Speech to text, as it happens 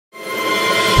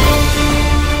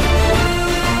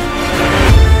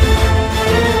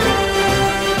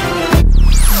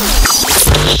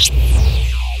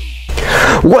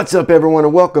What's up everyone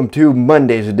and welcome to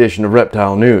Monday's edition of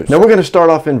Reptile News. Now we're going to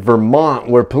start off in Vermont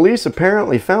where police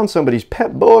apparently found somebody's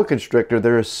pet boa constrictor.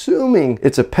 They're assuming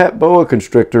it's a pet boa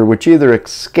constrictor which either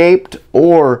escaped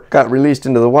or got released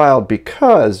into the wild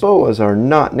because boas are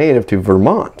not native to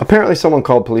Vermont. Apparently someone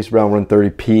called police around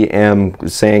 1:30 p.m.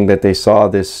 saying that they saw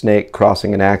this snake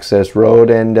crossing an access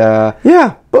road and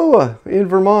yeah, boa in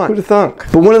Vermont. Who'd have thunk?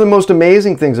 But one of the most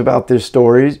amazing things about this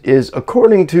story is,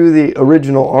 according to the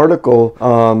original article,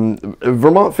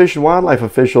 Vermont Fish and Wildlife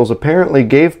officials apparently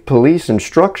gave police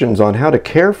instructions on how to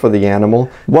care for the animal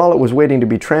while it was waiting to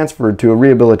be transferred to a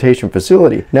rehabilitation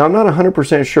facility. Now, I'm not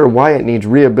 100% sure why it needs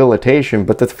rehabilitation,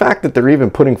 but the fact that they're even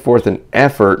putting forth an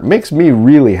effort makes me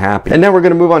really happy. And now we're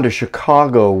going to move on to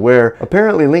Chicago, where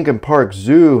apparently Lincoln Park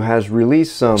Zoo has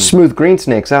released some smooth green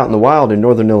snakes out in the wild in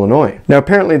northern Illinois. Now,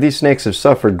 apparently these snakes have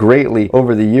suffered greatly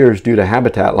over the years due to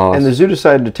habitat loss, and the zoo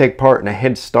decided to take part in a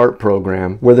Head Start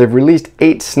program where they've released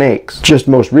 8 snakes, just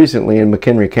most recently in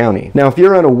McHenry County. Now, if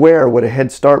you're unaware what a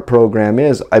Head Start program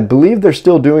is, I believe they're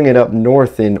still doing it up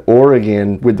north in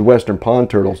Oregon with the western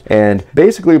pond turtles, and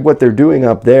basically what they're doing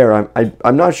up there,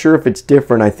 I'm not sure if it's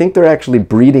different. I think they're actually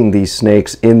breeding these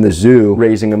snakes in the zoo,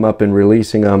 raising them up and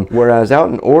releasing them, whereas out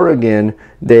in Oregon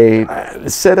they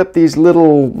set up these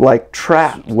little like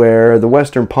traps where the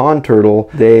western pond turtle,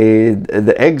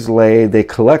 the eggs lay, they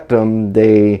collect them,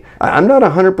 I'm not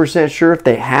 100% sure if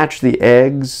they hatch the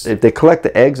eggs, if they collect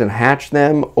the eggs and hatch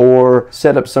them, or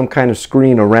set up some kind of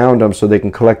screen around them so they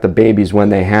can collect the babies when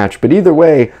they hatch. But either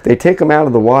way, they take them out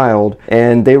of the wild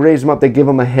and they raise them up, they give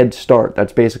them a head start.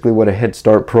 That's basically what a Head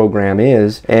Start program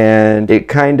is, and it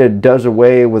kind of does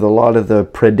away with a lot of the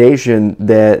predation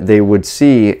that they would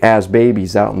see as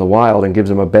babies out in the wild and gives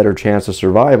them a better chance of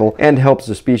survival and helps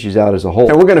the species out as a whole.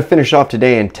 And we're going to finish off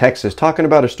today in Texas talking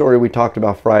about a story we talked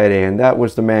about Friday, and that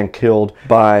was the man killed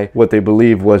by what they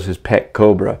believe was his pet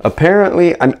cobra.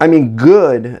 Apparently, I mean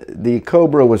good, the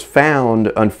cobra was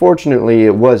found. Unfortunately,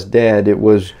 it was dead. It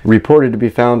was reported to be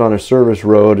found on a service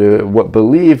road, what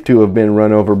believed to have been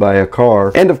run over by a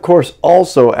car. And of course,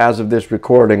 also as of this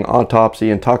recording, autopsy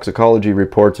and toxicology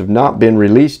reports have not been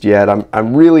released yet.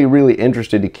 I'm really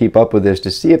interested to keep up with this to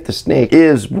see if the snake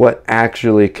is what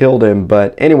actually killed him.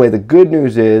 But anyway, the good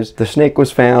news is the snake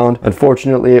was found.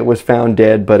 Unfortunately, it was found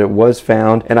dead, but it was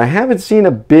found. And I haven't seen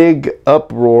a big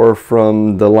uproar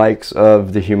from the likes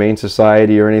of the Humane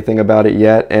Society or anything about it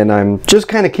yet. And I'm just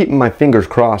kind of keeping my fingers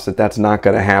crossed that that's not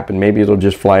going to happen. Maybe it'll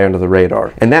just fly under the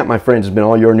radar. And that, my friends, has been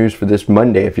all your news for this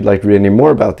Monday. If you'd like to read any more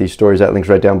about these stories, that link's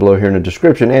right down below here in the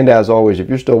description. And as always, if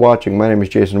you're still watching, my name is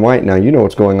Jason White. Now you know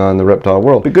what's going on in the reptile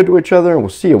world. Be good to each other, and we'll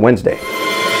see you Wednesday.